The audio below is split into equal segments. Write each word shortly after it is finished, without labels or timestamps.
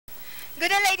Good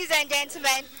day, ladies and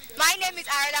gentlemen. My name is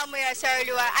Malizzay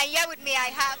Schools, and here with me I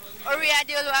have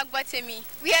Oriadolu.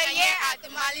 We are here at the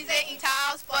Malizzay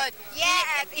INTERHOUSE Sport, here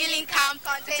at Healing Camp,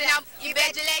 Container,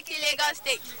 Ibejuleki, Lagos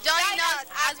State. Join us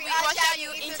as we usher you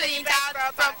into the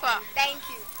INTERHOUSE proper. Thank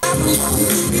you.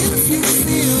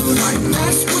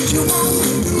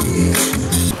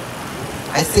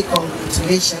 I say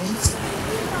congratulations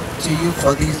to you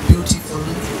for this beautiful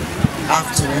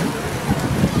afternoon.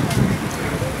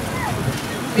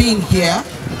 Being here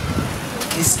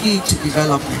is key to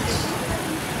development.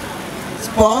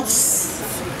 Sports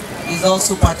is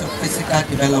also part of physical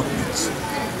development.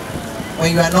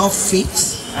 When you are not fit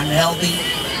and healthy,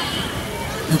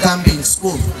 you can't be in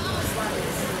school.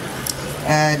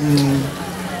 And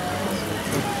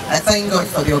I thank God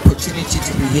for the opportunity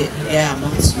to be here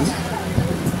amongst you.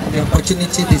 And the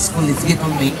opportunity the school is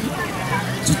giving me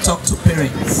to talk to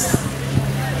parents,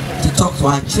 to talk to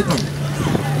our children.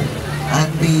 And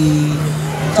the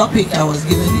topic I was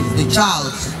given is the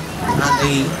child and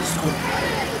the school.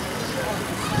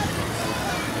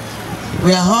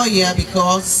 We are all here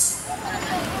because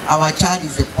our child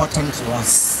is important to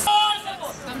us.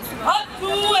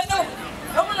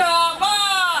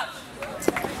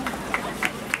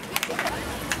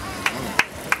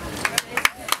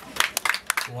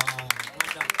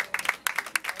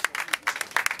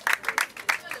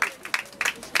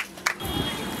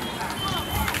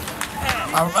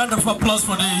 A round of applause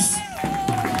for this.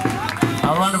 A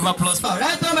round of applause for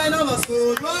right on my number,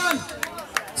 school. 1,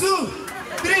 2,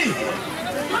 3.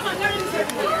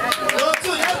 Go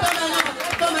 2,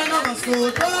 right on my number,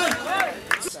 school. 1,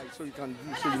 2. So you can do,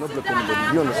 so you not block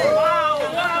anybody. You understand?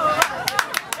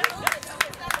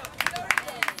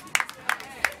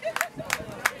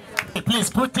 Please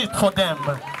put it for them.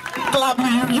 Club,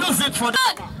 use it for them.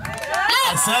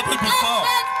 I said it before.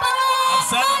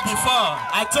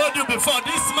 I told you before,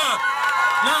 this man.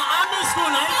 Now, Army School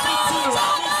 92,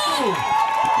 Army School.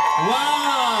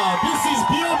 Wow, this is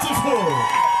beautiful.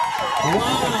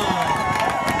 Wow.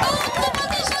 God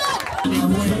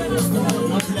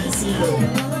bless you.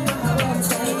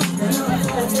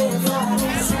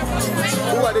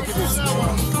 Who are they giving?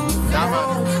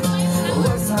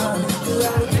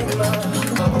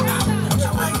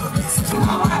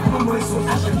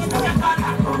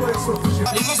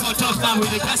 This is for church time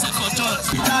with the cassette for church.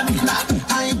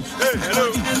 Hey,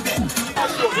 hello.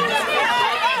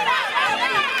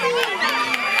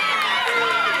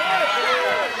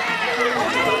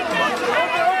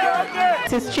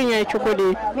 Mrs. Chinyere Chukudi.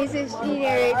 Mrs.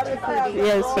 Chinyere Chukudi.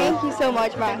 Yes, sir. Thank you so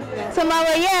much, ma'am. So, ma'am,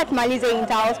 we're here at Malizzay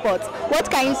INTERHOUSE Sports. What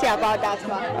can you say about that,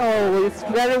 ma'am? Oh, it's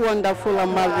very wonderful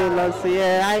and marvelous.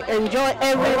 Yeah, I enjoy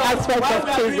every aspect of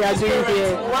things they are doing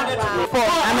here.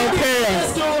 I'm a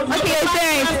parent. Okay,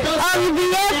 parents. You've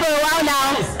been here for a while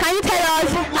now. Can you tell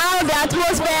us how the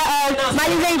atmosphere of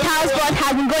Malizzay INTERHOUSE Sports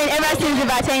has been going ever since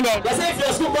you've attended?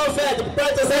 Since we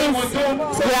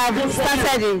have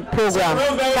started the program,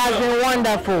 it has been wonderful.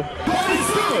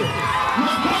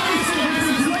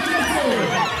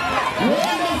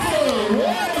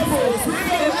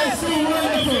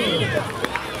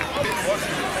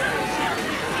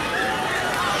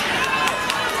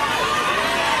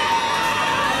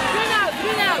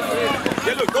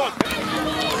 Yellow, go on.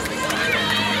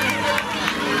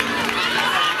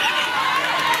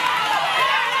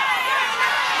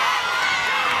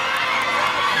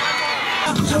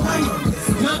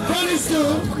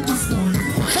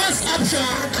 First option,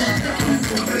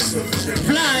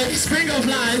 fly, spring of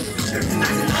life.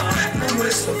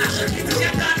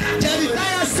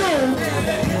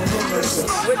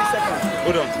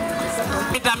 Hold on.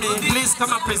 Please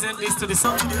come and present this to the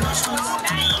song.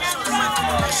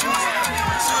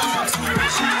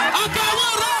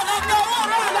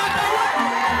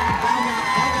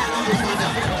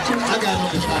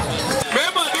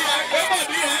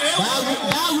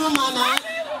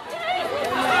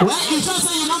 Well, you just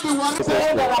say you not be worried. So,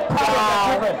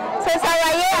 sir,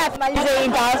 we're here at Malizzay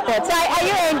INTERHOUSE Sports. So, are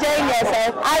you enjoying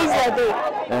yourself? How is your day?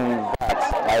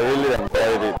 I really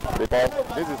enjoyed it because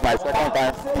this is my second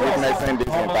time witnessing this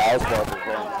INTERHOUSE Sports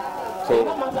event. So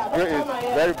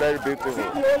it's very, very beautiful.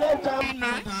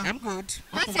 I'm good.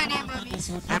 What's your name, mommy?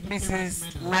 I'm Mrs.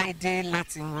 Malizzay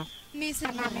Schools. Miss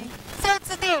Mommy. So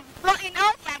today, in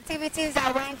all the activities I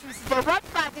went through today, what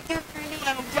part did you really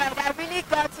enjoy that really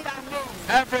got you and know?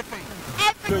 Everything.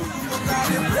 Everything.